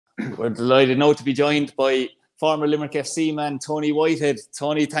We're delighted now to be joined by former Limerick FC man Tony Whitehead.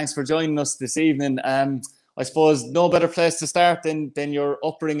 Tony, thanks for joining us this evening. I suppose no better place to start than your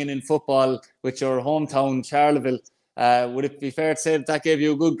upbringing in football with your hometown, Charleville. Would it be fair to say that gave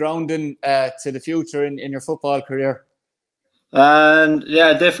you a good grounding to the future in your football career?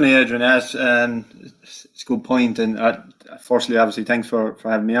 Yeah, definitely, Adrian. Yes, it's a good point. And firstly, obviously, thanks for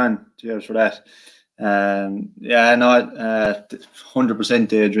having me on. Cheers for that.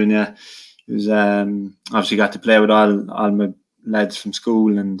 100%, Adrian. Yeah, it was obviously got to play with all my lads from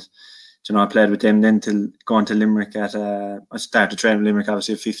school, and I played with them then till going to Limerick I started training with Limerick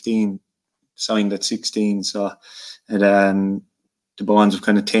obviously at 15, signed at 16. So the bonds of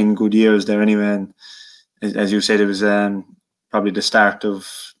kind of 10 good years there anyway. And as you said, it was probably the start of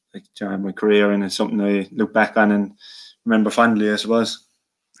my career, and it's something I look back on and remember fondly, I suppose.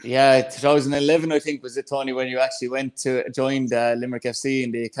 Yeah, 2011, I think, was it, Tony, when you actually joined Limerick FC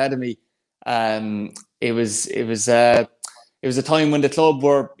in the academy. It was a time when the club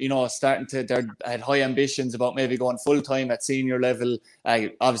were, starting they had high ambitions about maybe going full time at senior level.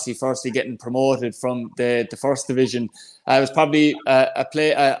 Obviously, firstly getting promoted from the first division. It was probably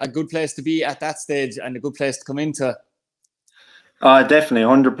a good place to be at that stage and a good place to come into. Definitely,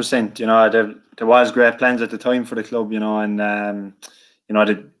 100%. There was great plans at the time for the club, and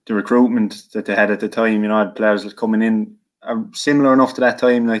the recruitment that they had at the time, had players coming in similar enough to that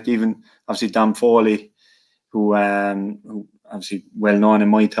time, like even obviously Dan Foley, who obviously well known in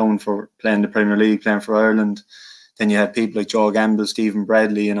my town for playing the Premier League, playing for Ireland. Then you had people like Joe Gamble, Stephen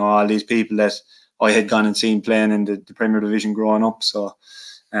Bradley, all these people that I had gone and seen playing in the Premier Division growing up. So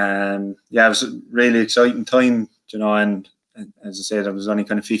it was a really exciting time, and as I said, I was only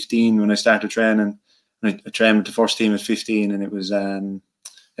kind of 15 when I started training. I trained with the first team at 15, and it was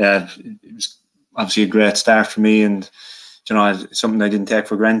it was obviously a great start for me, and something I didn't take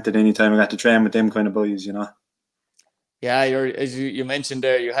for granted any time I got to train with them kind of boys, Yeah, as you mentioned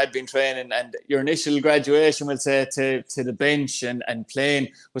there, you had been training, and your initial graduation, we'll say, to the bench and playing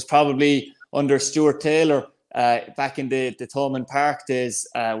was probably under Stuart Taylor back in the Thomond Park days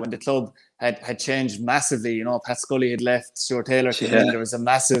when the club had changed massively. Pat Scully had left, Stuart Taylor came in. There was a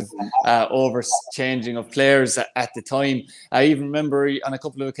massive over-changing of players at the time. I even remember on a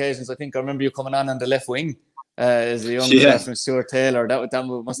couple of occasions, I remember you coming on the left wing as a young player from Stuart Taylor. That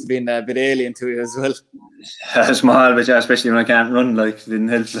must have been a bit alien to you as well. Small, but especially when I can't run, it didn't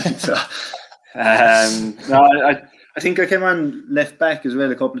help. So. I think I came on left back as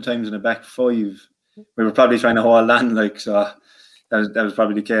well a couple of times in a back five. We were probably trying to hold on, so that was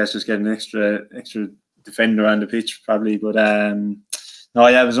probably the case, just getting an extra defender on the pitch, probably. But I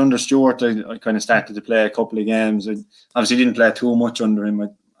was under Stuart. I kind of started to play a couple of games. I obviously didn't play too much under him. I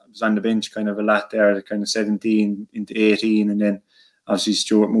was on the bench kind of a lot there, kind of 17 into 18, and then obviously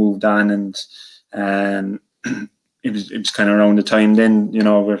Stuart moved on, and it was kind of around the time then,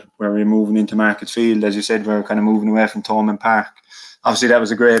 where we're moving into Marketfield. As you said, we were kind of moving away from Thomond Park. Obviously, that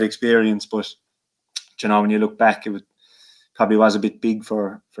was a great experience, but when you look back, it probably was a bit big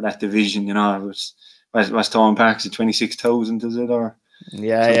for that division. It was Thomond Park, is it 26,000, is it? Or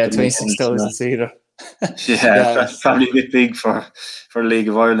 26,000 seater. That's probably a bit big for the League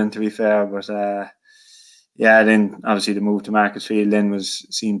of Ireland, to be fair. But then obviously the move to Marketfield then was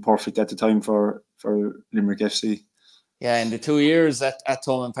seemed perfect at the time for Limerick FC. Yeah, in the 2 years at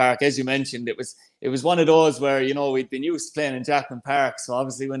Thomond Park, as you mentioned, it was one of those where, we'd been used to playing in Jackman Park. So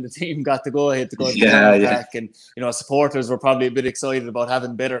obviously when the team got to go ahead to go to Thomond Park, and, supporters were probably a bit excited about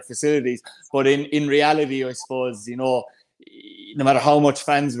having better facilities. But in reality, I suppose, no matter how much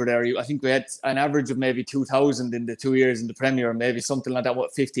fans were there, I think we had an average of maybe 2,000 in the 2 years in the Premier, maybe something like that,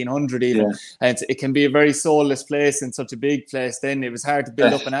 1,500 even. Yeah. And it can be a very soulless place and such a big place. Then it was hard to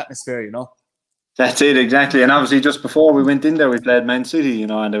build up an atmosphere, That's it, exactly. And obviously just before we went in there, we played Man City,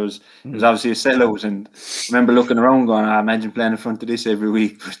 and it was obviously a sellout. And I remember looking around going, I imagine playing in front of this every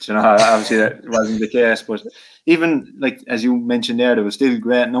week. But, obviously that wasn't the case. But even, as you mentioned there were still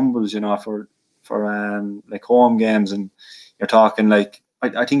great numbers, for home games. And you're talking, I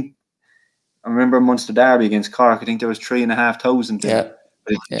think, I remember Munster Derby against Cork, I think there was 3,500. Yeah.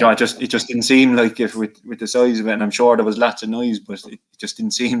 But it just didn't seem like it with the size of it, and I'm sure there was lots of noise, but it just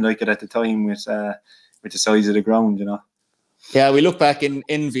didn't seem like it at the time with the size of the ground, Yeah, we look back in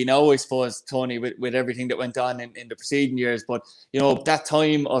envy now, I suppose, Tony, with everything that went on in the preceding years. But, that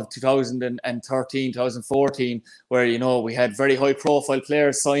time of 2013, 2014, where, we had very high-profile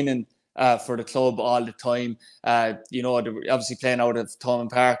players signing for the club all the time. Obviously playing out of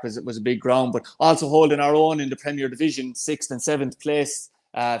Thomond Park was a big ground, but also holding our own in the Premier Division, 6th and 7th place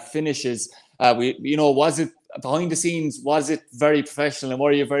finishes. Was it behind the scenes, was it very professional, and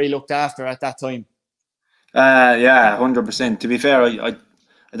were you very looked after at that time? Yeah, 100%. To be fair, I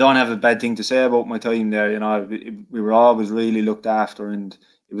don't have a bad thing to say about my time there. You know, we were always really looked after, and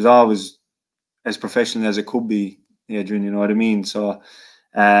it was always as professional as it could be, Adrian. You know what I mean? So,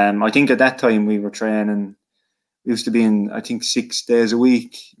 I think at that time we were training. We used to be in, I think, 6 days a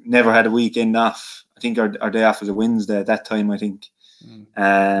week. Never had a weekend off. I think our day off was a Wednesday at that time, I think.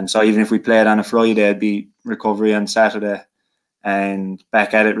 So even if we played on a Friday, it'd be recovery on Saturday and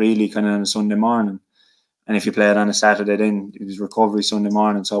back at it really kind of on a Sunday morning. And if you played on a Saturday, then it was recovery Sunday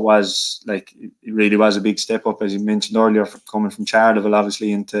morning. So it was like, it really was a big step up, as you mentioned earlier, coming from Charleville,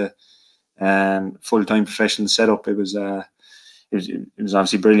 obviously, into full-time professional setup. It was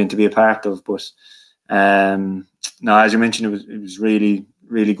obviously brilliant to be a part of. But no, as you mentioned, it was really,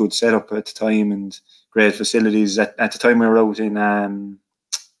 really good setup at the time and great facilities. At the time we were out in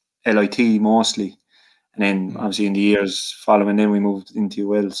LIT mostly, and then obviously in the years following, then we moved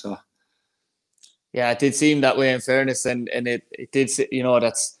into UL. So yeah, it did seem that way, in fairness, and it did. You know,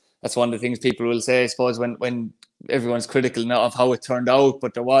 that's one of the things people will say, I suppose, when everyone's critical now of how it turned out.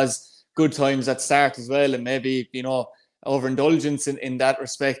 But there was good times at start as well, and maybe, you know, overindulgence in that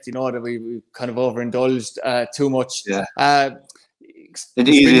respect. You know, that we kind of overindulged too much. Yeah. It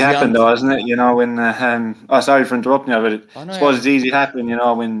easily happened though, isn't it? You know, when sorry for interrupting you, but I suppose it's easy to happen. You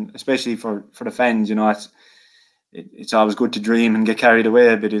know, when, especially for the fans, you know, it's always good to dream and get carried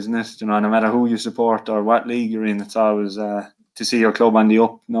away a bit, isn't it? You know, no matter who you support or what league you're in, it's always to see your club on the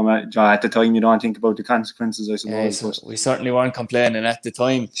up. No matter, at the time, you don't think about the consequences, I suppose. Yeah, so we certainly weren't complaining at the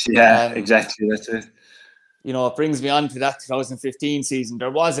time. Yeah, exactly. That's it. You know, it brings me on to that 2015 season.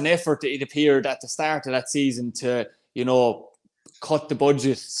 There was an effort, it appeared, at the start of that season to, you know, cut the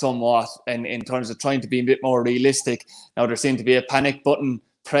budget somewhat, and in terms of trying to be a bit more realistic. Now there seemed to be a panic button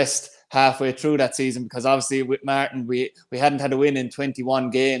pressed halfway through that season, because obviously with Martin we hadn't had a win in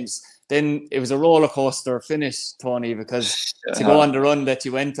 21 games. Then it was a roller coaster finish, Tony, because to go on the run that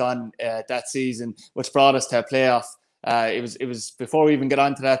you went on that season, which brought us to a playoff, it was before we even get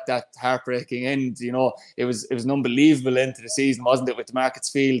onto that heartbreaking end. You know, it was an unbelievable end to the season, wasn't it, with the Markets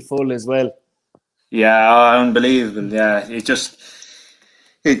Field full as well? Yeah, unbelievable. Yeah,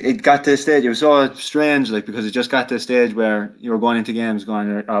 it got to a stage. It was so strange, like, because it just got to a stage where you were going into games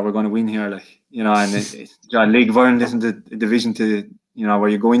going, "Oh, we're going to win here," like, you know. And League of Ireland isn't a division to, you know, where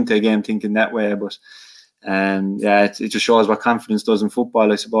you go into a game thinking that way. But yeah, it just shows what confidence does in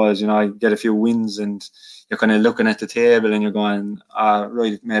football, I suppose. You know, you get a few wins and you're kind of looking at the table and you're going,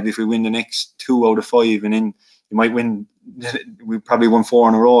 right, maybe if we win the next 2 out of 5, and then you might win. We probably won 4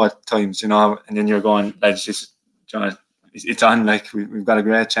 in a row at times, you know, and then you're going, let's just, it's on, like, we've got a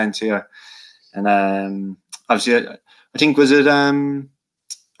great chance here. And obviously, I think, was it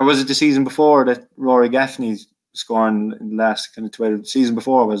the season before that Rory Gaffney scoring in the last kind of 12 season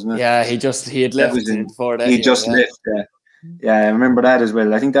before, wasn't it? Yeah, he had left before that. He just left. Yeah, I remember that as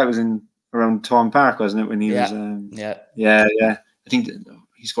well. I think that was around Thorne Park, wasn't it, when he was? Yeah. I think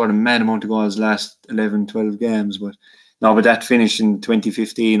he scored a mad amount of goals last 11, 12 games, but that finished in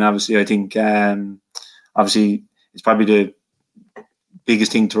 2015. Obviously, I think obviously it's probably the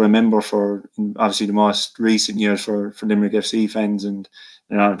biggest thing to remember for obviously the most recent years for Limerick FC fans, and,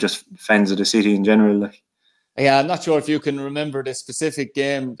 you know, just fans of the city in general. Like, yeah, I'm not sure if you can remember the specific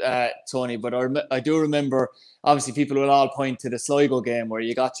game, Tony, but I do remember. Obviously, people will all point to the Sligo game where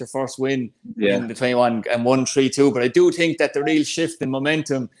you got your first win in the 21 and won 3-2. But I do think that the real shift in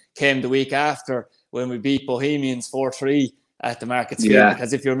momentum came the week after, when we beat Bohemians 4-3 at the Markets Field.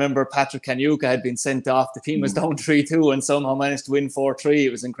 Because if you remember, Patrick Kanyuka had been sent off. The team was down 3-2 and somehow managed to win 4-3. It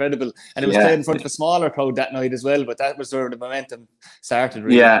was incredible. And it was played in front of a smaller crowd that night as well. But that was where the momentum started,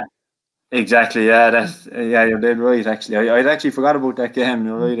 really. Yeah, exactly. Yeah, you're dead right, actually. I'd actually forgot about that game.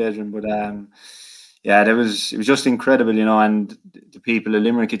 You're right, Adrian. But yeah, it was just incredible, you know. And the people of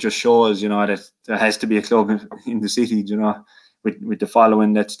Limerick, it just shows, you know, that there has to be a club in the city, you know, with the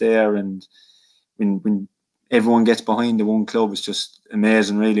following that's there. And when everyone gets behind the one club, it's just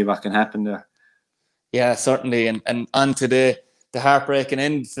amazing, really, what can happen there. Yeah, certainly. And on to the heartbreaking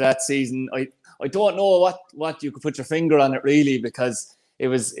end to that season. I don't know what you could put your finger on it, really, because it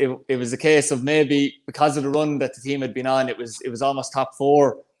was a case of, maybe because of the run that the team had been on, it was almost top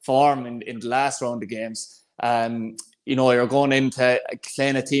 4 form in the last round of games. You know, you're going into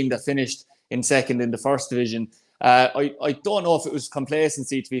playing a team that finished in second in the first division. I don't know if it was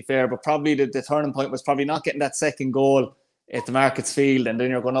complacency, to be fair, but probably the turning point was probably not getting that second goal at the Markets Field, and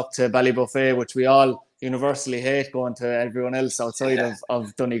then you're going up to Ballybuffet, which we all universally hate, going to everyone else outside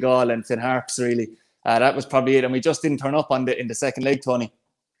of Donegal and Finn Harps, really. That was probably it, and we just didn't turn up in the second leg, Tony.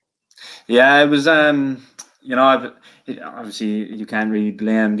 Yeah, it was. you know, obviously you can't really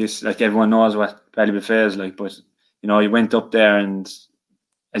blame this. Like, everyone knows what Ballybofey is like, but you know, you went up there, and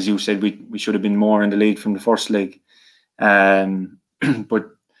as you said, we should have been more in the lead from the first leg. But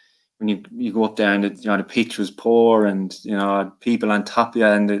when you go up there and the pitch was poor, and you know, people on top of you,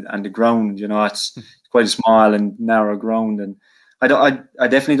 and the ground, you know, it's quite a small and narrow ground, and I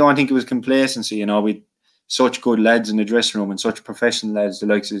definitely don't think it was complacency. You know, we such good lads in the dressing room, and such professional lads, the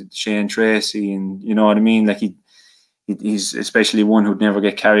likes of Shane Tracy, and you know what I mean. Like, he's especially one who'd never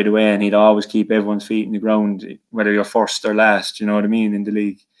get carried away, and he'd always keep everyone's feet in the ground, whether you're first or last. You know what I mean? In the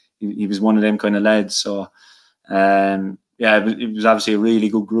league, he was one of them kind of lads. So, yeah, it was obviously a really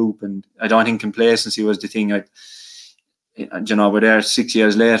good group, and I don't think complacency was the thing. You know, we're there 6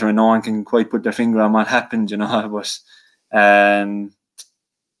 years later, and no one can quite put their finger on what happened. You know, but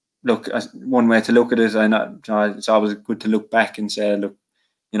look, one way to look at it, I know, you know, it's always good to look back and say, look,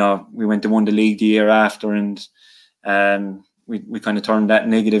 you know, we went to win the league the year after, and we kind of turned that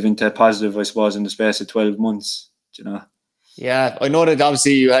negative into a positive, I suppose, in the space of 12 months. You know. Yeah, I know that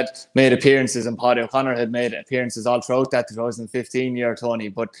obviously you had made appearances, and Paddy O'Connor had made appearances all throughout that 2015 year, Tony.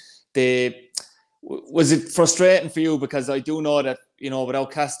 But was it frustrating for you? Because I do know that, you know,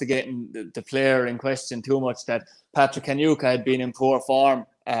 without castigating the player in question too much, that Patrick Kanyuka had been in poor form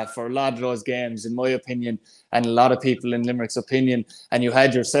for a lot of those games, in my opinion, and a lot of people in Limerick's opinion. And you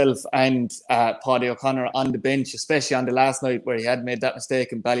had yourself and Paddy O'Connor on the bench, especially on the last night where he had made that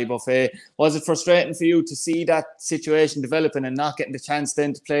mistake in Ballybofey. Was it frustrating for you to see that situation developing and not getting the chance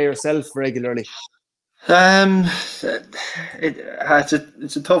then to play yourself regularly? It's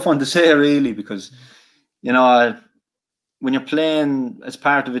a tough one to say, really, because you know, when you're playing as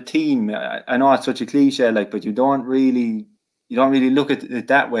part of a team, I know it's such a cliche, like, but you don't really look at it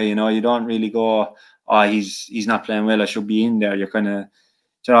that way. You know, you don't really go, oh, he's not playing well, I should be in there. You're kind of,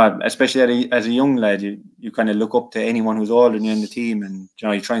 you know, especially as a young lad, you kind of look up to anyone who's older than you in the team, and you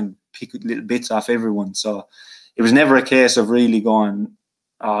know, you try and pick little bits off everyone. So it was never a case of really going,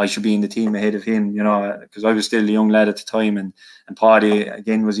 oh, I should be in the team ahead of him, you know, because I was still a young lad at the time, and Paddy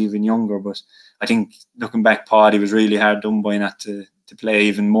again was even younger. But I think looking back, Paddy was really hard done by not to play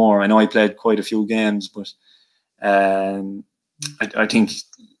even more. I know he played quite a few games, but I think,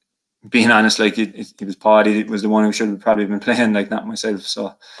 being honest, like, it was Paddy. It was the one who should have probably been playing, like, not myself.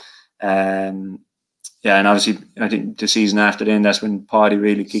 So, yeah, and obviously I think the season after then, that's when Paddy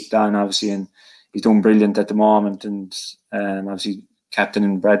really kicked on, obviously, and he's doing brilliant at the moment, and obviously captain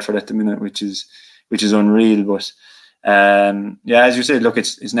in Bradford at the minute, which is unreal. But yeah, as you said, look,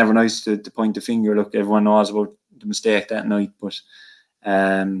 it's never nice to point the finger. Look, everyone knows about the mistake that night, but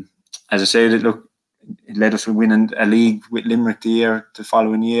as I said, look, it led us to winning a league with Limerick the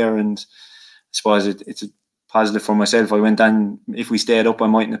following year, and I suppose it's a positive for myself. I went on, if we stayed up, I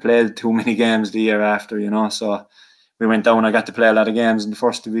mightn't have played too many games the year after, you know. So we went down, I got to play a lot of games in the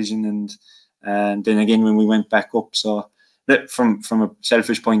first division, and then again when we went back up. So from a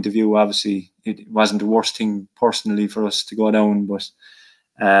selfish point of view, obviously it wasn't the worst thing personally for us to go down, but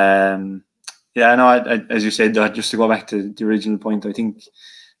yeah, no, as you said, just to go back to the original point, I think,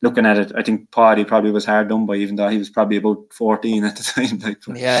 looking at it, I think Paddy probably was hard done by, even though he was probably about 14 at the time. Like,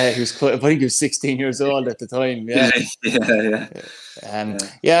 yeah, he was. I think he was 16 years old at the time. Yeah,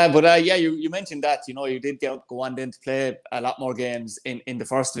 yeah. But you mentioned that, you know, you did go on then to play a lot more games in the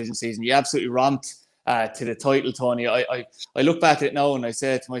first division season. You absolutely ramped to the title, Tony. I look back at it now and I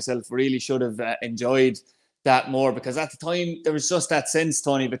say to myself, really should have enjoyed that more, because at the time there was just that sense,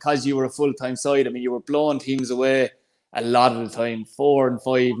 Tony, because you were a full-time side. I mean, you were blowing teams away a lot of the time, 4 and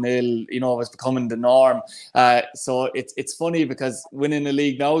 5-0, you know, was becoming the norm. So it's funny, because winning the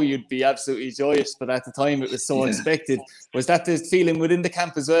league now, you'd be absolutely joyous, but at the time it was so unexpected. Was that the feeling within the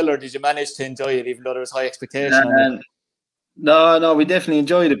camp as well, or did you manage to enjoy it even though there was high expectation on it? No, we definitely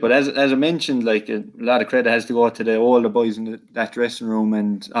enjoyed it, but as I mentioned, like, a lot of credit has to go to the older boys in that dressing room,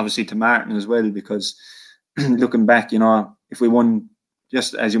 and obviously to Martin as well, because looking back, you know, if we won,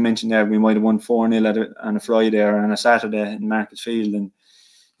 just as you mentioned there, we might have won 4-0 on a Friday or on a Saturday in Marketfield, and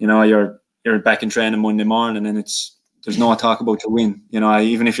you know, you're back in training Monday morning, and there's no talk about your win. You know,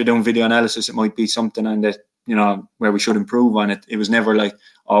 even if you're doing video analysis, it might be something on that, you know, where we should improve on it. It was never like,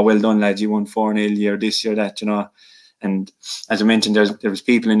 oh, well done, lads, you won 4-0 year this year that, you know. And as I mentioned, there was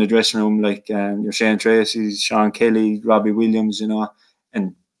people in the dressing room like your Shane Tracy, Sean Kelly, Robbie Williams, you know,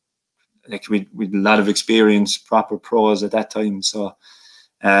 and like with a lot of experience, proper pros at that time. So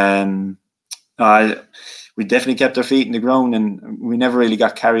we definitely kept our feet in the ground, and we never really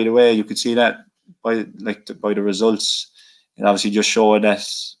got carried away. You could see that by the results. It obviously just showed that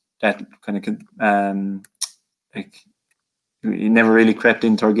kind of like, we never really crept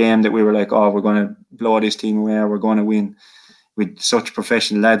into our game that we were like, oh, we're going to blow this team away, or we're going to win. With such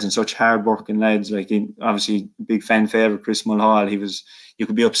professional lads and such hard-working lads, like obviously big fan favourite Chris Mulhall, you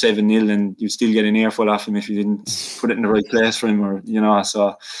could be up 7-0 and you'd still get an earful off him if you didn't put it in the right place for him, or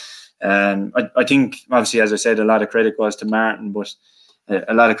so. I think obviously, as I said, a lot of credit goes to Martin, but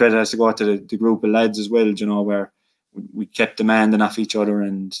a lot of credit has to go to the group of lads as well, where we kept demanding off each other,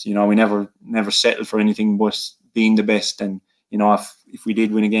 and we never settled for anything but being the best. And if we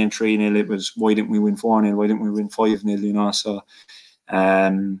did win a game 3-0, it was, why didn't we win 4-0? Why didn't we win 5-0? So,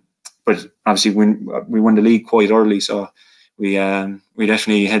 but obviously we won the league quite early, so we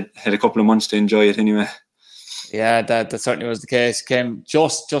definitely had a couple of months to enjoy it anyway. Yeah, that certainly was the case. Came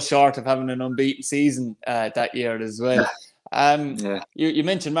just short of having an unbeaten season that year as well. You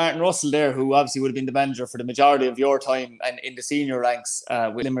mentioned Martin Russell there, who obviously would have been the manager for the majority of your time and in the senior ranks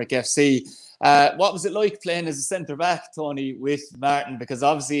with Limerick FC. What was it like playing as a centre back, Tony, with Martin? Because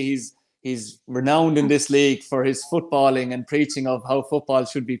obviously he's renowned in this league for his footballing and preaching of how football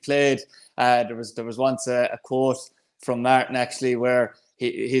should be played. There was once a quote from Martin actually where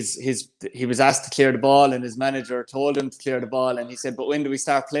he was asked to clear the ball and his manager told him to clear the ball, and he said, "But when do we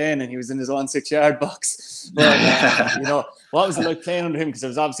start playing?" And he was in his own 6-yard box. But, what was it like playing under him? Because there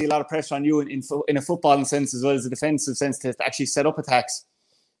was obviously a lot of pressure on you in a footballing sense as well as a defensive sense to actually set up attacks.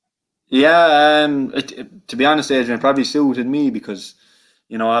 Yeah, to be honest, Adrian, it probably suited me because,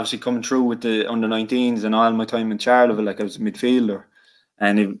 obviously coming through with the under-19s and all my time in Charleville, like I was a midfielder,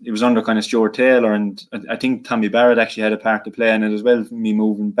 and it was under kind of Stuart Taylor, and I think Tommy Barrett actually had a part to play in it as well, for me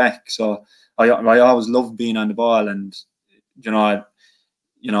moving back. So I always loved being on the ball, and I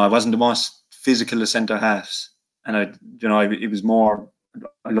wasn't the most physical of centre halves, and it was more,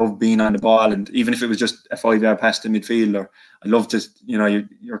 I loved being on the ball, and even if it was just a 5-yard pass to midfielder, I loved to,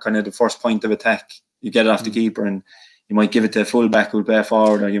 you're kind of the first point of attack. You get it off the keeper, and you might give it to a fullback who'll play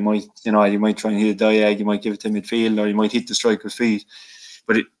forward, or you might try and hit a diag, you might give it to midfield, or you might hit the striker's feet.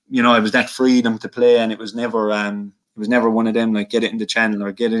 But it was that freedom to play, and it was never one of them like get it in the channel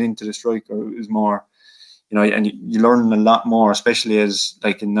or get it into the striker. It was more, and you learn a lot more, especially as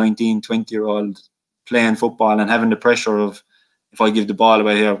like a 19, 20-year-old playing football and having the pressure of, if I give the ball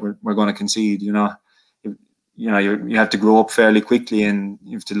away here, we're going to concede. You have to grow up fairly quickly, and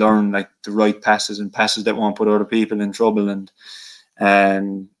you have to learn like the right passes and passes that won't put other people in trouble. And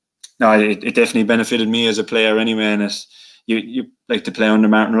it definitely benefited me as a player anyway. And you like to play under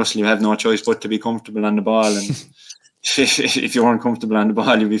Martin Russell, you have no choice but to be comfortable on the ball. And if you weren't comfortable on the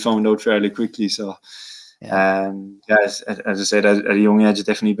ball, you'd be found out fairly quickly. So, as I said, at a young age, it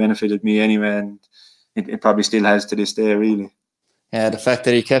definitely benefited me anyway, and it probably still has to this day, really. Yeah, the fact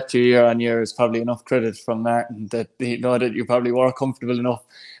that he kept you year on year is probably enough credit from Martin that that you probably were comfortable enough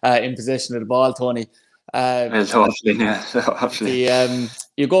in possession of the ball, Tony. Hopefully.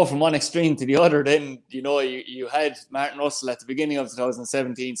 You go from one extreme to the other. Then you had Martin Russell at the beginning of the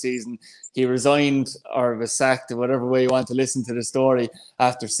 2017 season. He resigned or was sacked, or whatever way you want to listen to the story,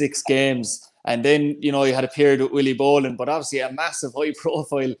 after 6 games. And then you had a period with Willie Boland, but obviously a massive high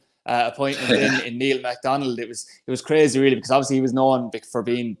profile appointment in Neil MacDonald. It was crazy, really, because obviously he was known for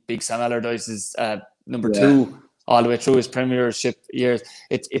being Big Sam Allardyce's number 2 all the way through his premiership years.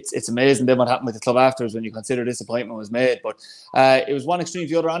 It's amazing then what happened with the club afterwards when you consider this appointment was made. But it was one extreme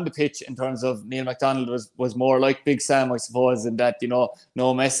to the other on the pitch in terms of Neil MacDonald was more like Big Sam, I suppose, in that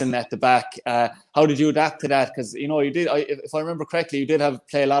no messing at the back. How did you adapt to that? Because you did, if I remember correctly, you did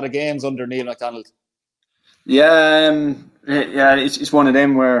play a lot of games under Neil MacDonald. Yeah, it's one of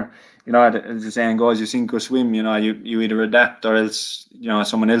them where, as the saying goes, you sink or swim. You either adapt or else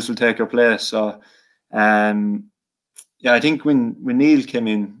someone else will take your place. So I think when Neil came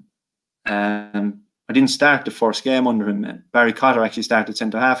in, I didn't start the first game under him. Barry Cotter actually started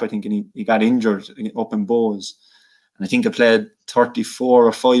centre half, I think, and he got injured up in Bowes, and I think I played 34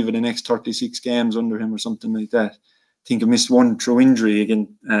 or 5 of the next 36 games under him or something like that. I think I missed one through injury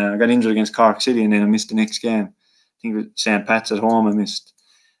again. I got injured against Cork City, and then I missed the next game. I think it was St. Pat's at home I missed.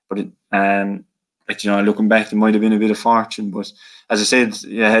 But looking back, it might have been a bit of fortune. But as I said,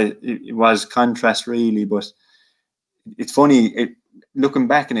 it was contrast really. But it's funny, looking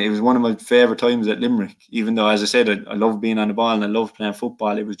back on it, it was one of my favourite times at Limerick. Even though, as I said, I love being on the ball and I love playing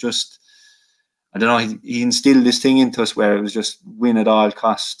football. It was just, I don't know, he instilled this thing into us where it was just win at all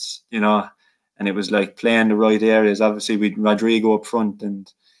costs, and it was like playing the right areas. Obviously, we'd Rodrigo up front,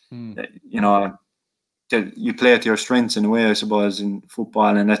 and you play to your strengths in a way, I suppose, in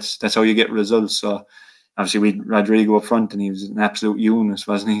football, and that's how you get results. So obviously, we'd Rodrigo up front, and he was an absolute unit,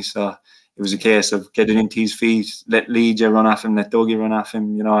 wasn't he? So it was a case of getting into his feet, let Legia run off him, let Dougie run off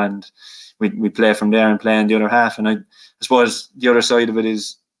him, and we play from there and play in the other half. And I suppose the other side of it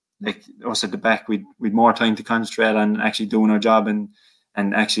is, like us at the back, we'd more time to concentrate on actually doing our job and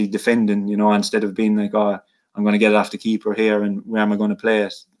actually defending, you know, instead of being like, oh, I'm going to get it off the keeper here and where am I going to play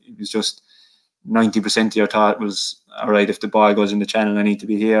it? It was just 90% of your thought was, all right, if the ball goes in the channel, I need to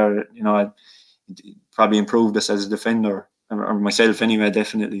be here. You know, it probably improved us as a defender, or myself anyway,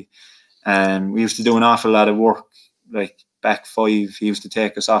 definitely. We used to do an awful lot of work, like back five. He used to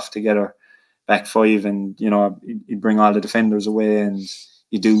take us off together, back five, and, you know, he'd bring all the defenders away and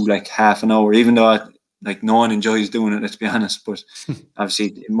you do like half an hour, even though like no one enjoys doing it, let's be honest. But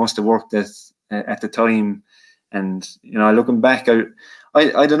obviously it must have worked at the time. And, you know, looking back, I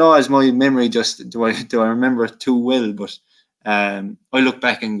don't know, as my memory just, do I remember it too well, but I look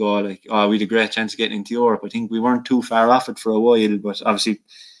back and go like, oh, we had a great chance of getting into Europe. I think we weren't too far off it for a while, but obviously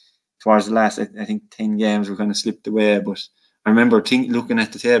towards the last, I think 10 games we kind of slipped away. But I remember looking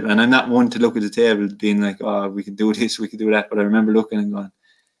at the table, and I'm not one to look at the table being like, oh, we could do this, we could do that. But I remember looking and going,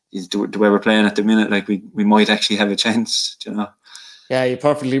 the way we're playing at the minute, like we might actually have a chance, you know. Yeah, you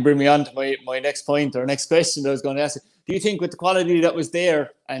perfectly bring me on to my next point or next question that I was going to ask. Do you think with the quality that was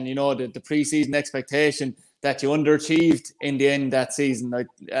there and, you know, the pre-season expectation that you underachieved in the end that season, like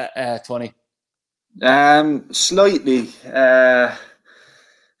 20? Slightly.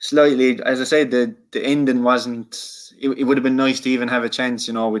 As I said, the ending wasn't. It would have been nice to even have a chance,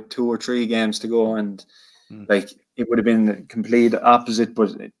 you know, with 2 or 3 games to go, and like it would have been the complete opposite.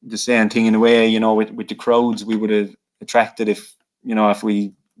 But the same thing in a way, you know, with the crowds, we would have attracted if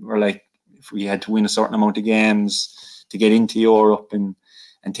we were like, if we had to win a certain amount of games to get into Europe and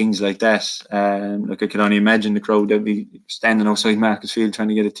things like that. Like I could only imagine the crowd that'd be standing outside Marcus Field trying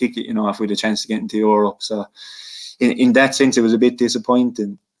to get a ticket, you know, if we had a chance to get into Europe. So in that sense, it was a bit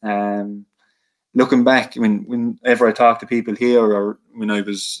disappointing. Looking back, whenever I talk to people here or when I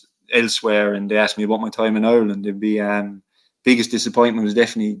was elsewhere and they asked me about my time in Ireland, it'd be biggest disappointment was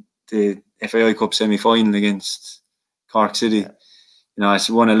definitely the FAI Cup semi-final against Cork City. Yeah. You know, I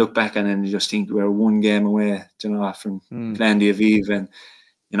want to look back on it and just think we were 1 game away, you know, from playing the Aviv. And,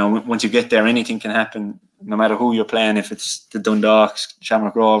 you know, once you get there, anything can happen, no matter who you're playing. If it's the Dundalks,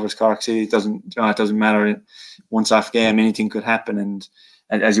 Shamrock Rovers, Cork City, it doesn't matter. Once off game, anything could happen. And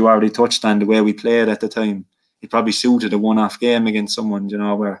as you already touched on, the way we played at the time, it probably suited a one-off game against someone, you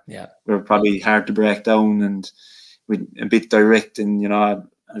know, where we're probably hard to break down and with a bit direct. And, you know,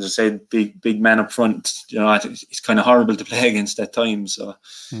 as I said, big man up front, you know, it's kind of horrible to play against that time. So,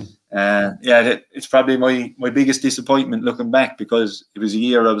 it's probably my biggest disappointment looking back, because it was a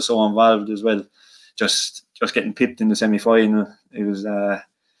year I was so involved as well. Just getting pipped in the semi-final, it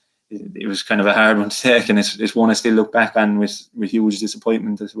was kind of a hard one to take, and it's one I still look back on with huge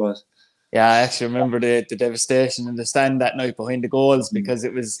disappointment, I suppose. Yeah, I actually remember the devastation in the stand that night behind the goals, because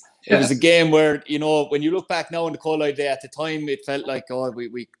it was a game where, you know, when you look back now on the Colloid Day, at the time it felt like, oh,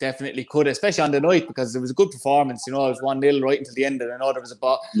 we definitely could, especially on the night, because there was a good performance. You know, it was 1-0 right until the end, and I know there was a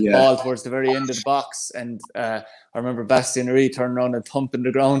ball towards the very end of the box, and I remember Bastien Henry turning around and thumping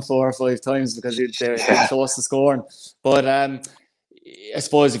the ground 4 or 5 times because they were close to scoring. But I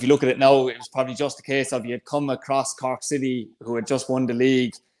suppose if you look at it now, it was probably just a case of you had come across Cork City, who had just won the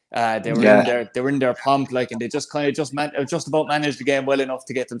league. They were in their pomp, like, and they just about managed the game well enough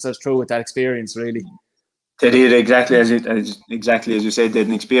to get themselves through with that experience, really. They did exactly as you said. They had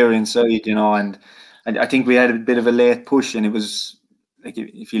an experience side, you know, and I think we had a bit of a late push, and it was like,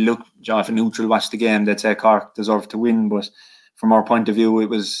 if you look, John, if a neutral watched the game, they'd say Cork deserved to win, but from our point of view, it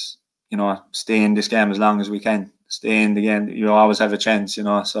was, you know, stay in this game as long as we can. Stay in the game, you always have a chance, you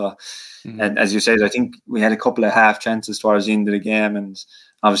know. So, and as you said, I think we had a couple of half chances towards the end of the game, and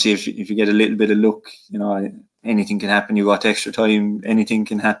obviously, if you get a little bit of luck, you know, anything can happen. You got extra time, anything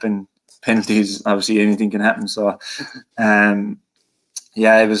can happen. Penalties, obviously, anything can happen. So, it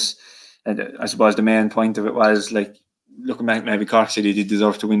was. I suppose the main point of it was, like, looking back, maybe Cork City did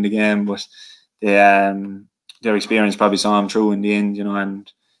deserve to win the game, but their experience probably saw them through in the end, you know, and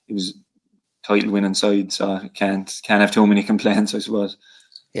it was title winning side, so can't have too many complaints, I suppose.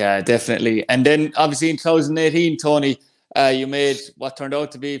 Yeah, definitely. And then obviously in 2018, Tony, you made what turned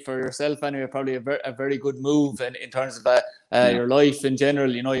out to be, for yourself anyway, probably a very good move in terms of your life in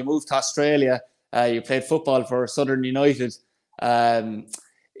general. You know, you moved to Australia. You played football for Southern United.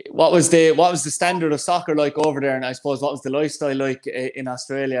 What was the standard of soccer like over there? And I suppose what was the lifestyle like in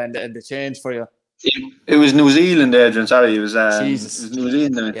Australia and the change for you? It was New Zealand, Adrian. Sorry, it was Jesus. It was New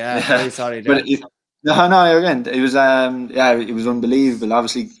Zealand. Yeah, very sorry. But no, again, it was it was unbelievable.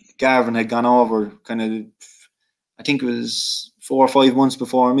 Obviously, Garvin had gone over kind of, I think it was 4 or 5 months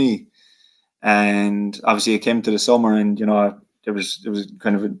before me, and obviously it came to the summer, and, you know, there was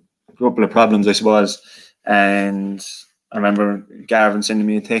kind of a couple of problems, I suppose, and I remember Garvin sending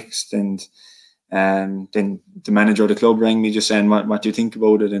me a text, and then the manager of the club rang me just saying, what do you think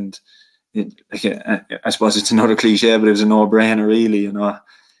about it? And I suppose it's another cliche, but it was a no-brainer, really. You know,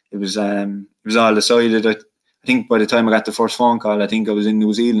 it was all decided. I think by the time I got the first phone call, I think I was in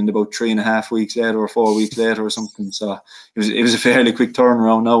New Zealand about 3.5 weeks later or 4 weeks later or something. So it was a fairly quick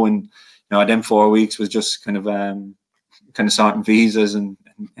turnaround now, and them 4 weeks was just kind of sorting visas and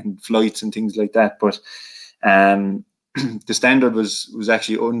flights and things like that. But the standard was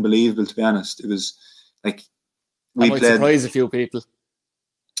actually unbelievable, to be honest. It was like we might surprise a few people.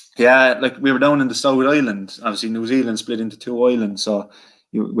 Yeah, like we were down in the South Island. Obviously, New Zealand split into 2 islands, so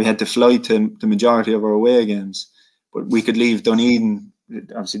we had to fly to the majority of our away games. But we could leave Dunedin,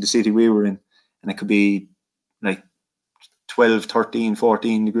 obviously the city we were in, and it could be like 12, 13,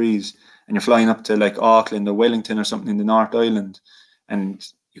 14 degrees. And you're flying up to like Auckland or Wellington or something in the North Island, and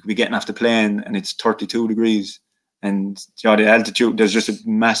you could be getting off the plane and it's 32 degrees. And the altitude, there's just a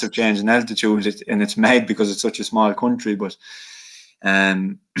massive change in altitude, and it's mad because it's such a small country. But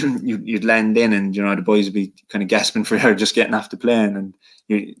you'd land in, and the boys would be kind of gasping for air just getting off the plane, and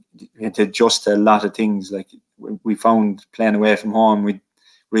you had to adjust to a lot of things. Like we found playing away from home, we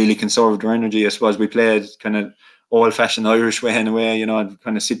really conserved our energy. I suppose we played kind of old-fashioned Irish way in a way, and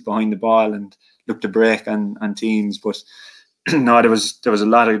kind of sit behind the ball and look to break on teams. But no, there was a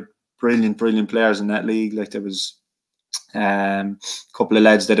lot of brilliant players in that league. Like there was a couple of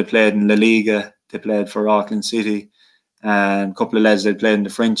lads that had played in La Liga. They played for Auckland City. A couple of lads that played in the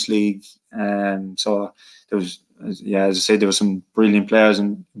French league. So there was, as I said, there were some brilliant players,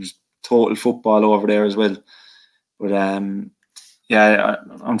 and it was total football over there as well. But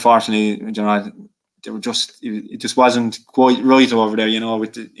unfortunately, it just wasn't quite right over there,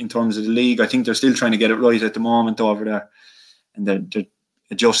 in terms of the league. I think they're still trying to get it right at the moment over there, and they're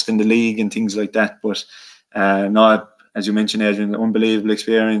adjusting the league and things like that. But no, as you mentioned, Adrian, unbelievable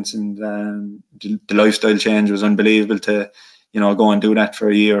experience, and the lifestyle change was unbelievable to, go and do that for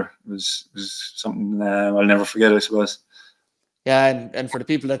a year. It was something I'll never forget, I suppose. Yeah, and for the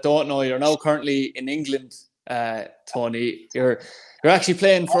people that don't know, you're now currently in England, Tony. You're actually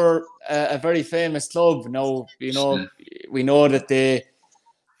playing for a very famous club. Now, we know that the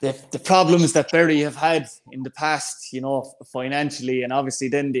problems that Bury have had in the past, financially, and obviously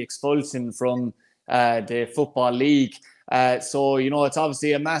then the expulsion from the Football League. So, it's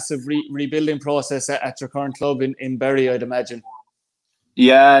obviously a massive rebuilding process at your current club in Bury, I'd imagine.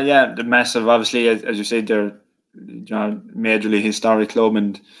 Yeah, the massive, obviously, as you said, they're majorly historic club,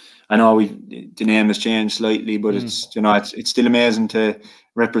 and I know the name has changed slightly, but it's still amazing to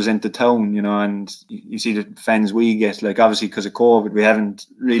represent the town, and you see the fans we get. Like, obviously, because of COVID, we haven't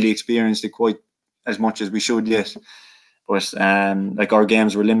really experienced it quite as much as we should yet. But like, our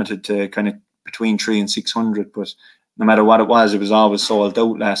games were limited to kind of between 300 and 600, but no matter what it was always sold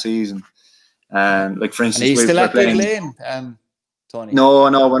out last season. Like, for instance, are you still at Big Lane, Tony? No,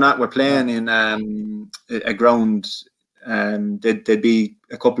 we're not. We're playing in a ground. They'd be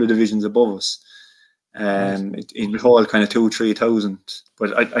a couple of divisions above us. It'd hold kind of 2,000-3,000.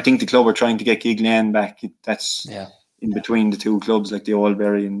 But I think the club are trying to get Gig Lane back. That's in between the two clubs, like the Old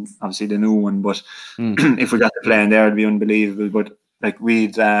Bury and obviously the new one. But if we got to play in there, it'd be unbelievable. But like,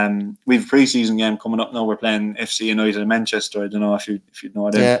 we've pre-season game coming up now. We're playing FC United in Manchester. I don't know if you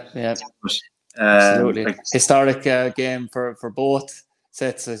know them. Yeah. But, absolutely, historic game for both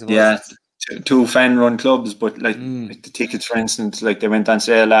sets, I suppose. Yeah, two fan-run clubs, but like the tickets, for instance, like they went on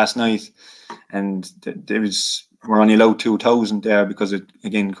sale last night, and we're only allowed 2,000 there because of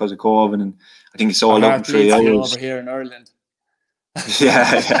COVID, and I think it's all out in 3 hours over here in Ireland.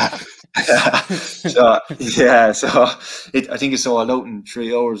 Yeah. So I think it's all out in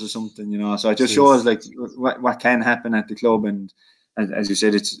 3 hours or something, So it just shows like what can happen at the club, and as you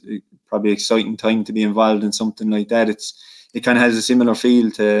said, it's probably an exciting time to be involved in something like that. It kind of has a similar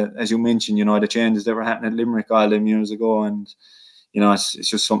feel to, as you mentioned, the changes that were happening at Limerick all them years ago, and it's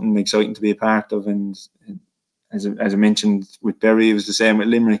just something exciting to be a part of. And as I mentioned with Bury, it was the same with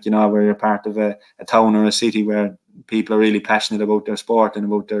Limerick, where you're part of a town or a city where people are really passionate about their sport and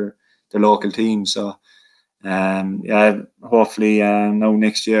about their local team. So hopefully now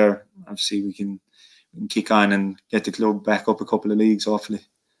next year, obviously we can kick on and get the club back up a couple of leagues, hopefully.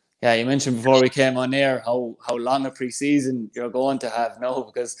 Yeah, you mentioned before we came on air how long a pre-season you're going to have now,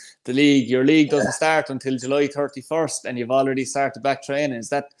 because your league doesn't start until July 31st, and you've already started back training.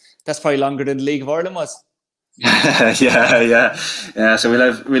 That's probably longer than the League of Ireland was. Yeah. So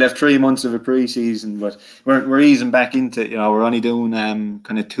we'll have 3 months of a pre-season, but we're easing back into it. We're only doing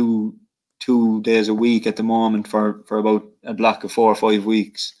kind of two days a week at the moment for about a block of 4 or 5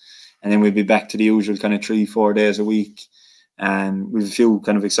 weeks, and then we'll be back to the usual kind of 3-4 days a week. with a few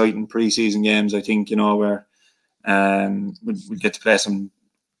kind of exciting pre-season games, I think, where we get to play some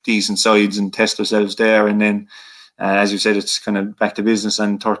decent sides and test ourselves there. And then, as you said, it's kind of back to business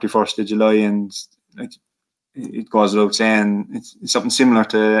on 31st of July. And like, it goes without saying, it's something similar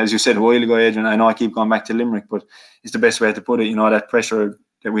to, as you said a while ago, Adrian. I know I keep going back to Limerick, but it's the best way to put it. That pressure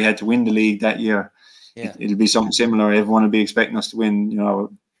that we had to win the league that year, it'll be something similar. Everyone will be expecting us to win.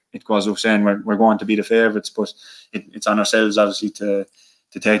 It goes without saying we're going to be the favourites, but it's on ourselves, obviously, to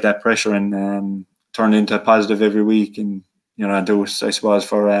take that pressure and turn it into a positive every week, and do it, I suppose,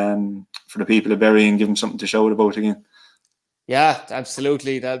 for the people of Bury, and give them something to shout about again. Yeah,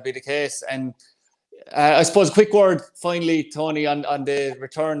 absolutely, that'll be the case. And I suppose a quick word finally, Tony, on the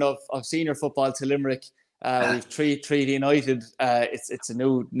return of senior football to Limerick. We've Treaty United. It's a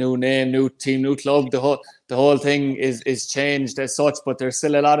new name, new team, new club. The whole thing is changed as such, but there's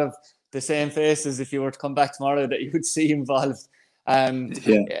still a lot of the same faces if you were to come back tomorrow that you would see involved.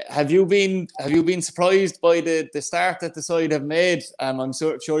 Have you been surprised by the start that the side have made? I'm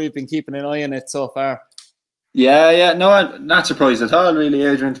sure you've been keeping an eye on it so far. Yeah, no, I'm not surprised at all, really,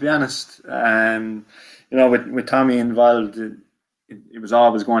 Adrian, to be honest. With Tommy involved, it was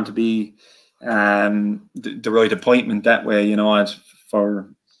always going to be the right appointment that way,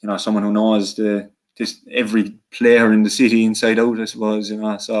 for someone who knows every player in the city inside out, I suppose.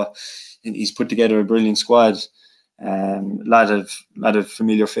 So he's put together a brilliant squad. Lot of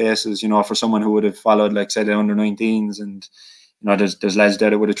familiar faces, for someone who would have followed, like, say, the under-19s, and there's lads there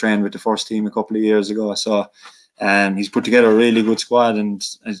that would have trained with the first team a couple of years ago. So he's put together a really good squad, and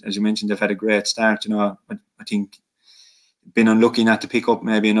as you mentioned, they've had a great start. I think been unlucky not to pick up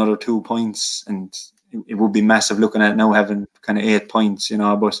maybe another 2 points, and it would be massive looking at now having kind of 8 points,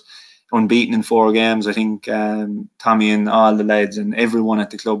 but unbeaten in 4 games. I think Tommy and all the lads and everyone at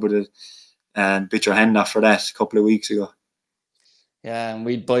the club would have bit your hand off for that a couple of weeks ago. Yeah, and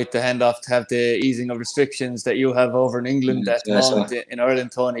we'd bite the hand off to have the easing of restrictions that you have over in England at the moment in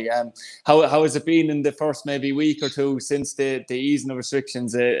Ireland, Tony. How has it been in the first maybe week or two since the easing of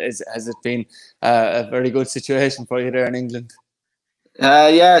restrictions? Has it been a very good situation for you there in England?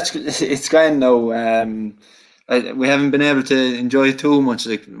 Yeah, it's grand now. We haven't been able to enjoy too much.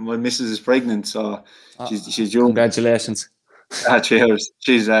 Like, my missus is pregnant, so she's due. Congratulations. Cheers.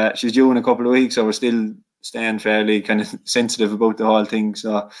 She's due in a couple of weeks, so we're still staying fairly kind of sensitive about the whole thing.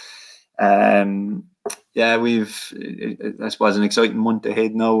 So we've, I suppose, an exciting month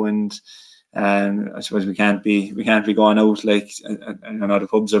ahead now, and I suppose we can't be going out, like, I know the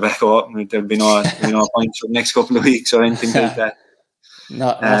pubs are back open. There'll be no points for the next couple of weeks or anything like that.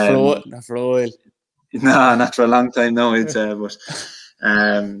 Not for a while. No, not for a long time now. It's but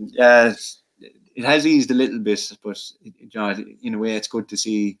it has eased a little bit, but in a way, it's good to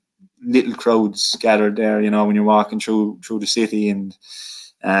see little crowds gathered there, when you're walking through the city, and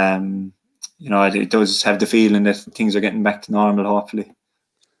it does have the feeling that things are getting back to normal, hopefully.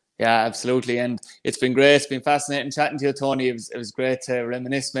 Yeah, absolutely, and it's been great. It's been fascinating chatting to you, Tony. It was great to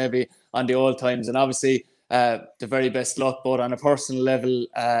reminisce maybe on the old times, and obviously the very best luck both on a personal level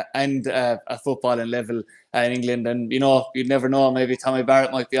and a footballing level in England. And you'd never know, maybe Tommy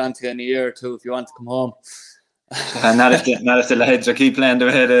Barrett might be on to you in a year or two if you want to come home. Not if the lads are keep playing the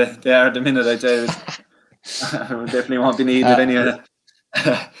way they are at the minute, I'd say. Definitely won't be needed anyway.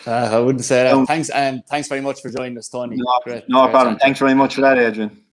 I wouldn't say that. Thanks very much for joining us, Tony. No problem. Thanks very much for that, Adrian.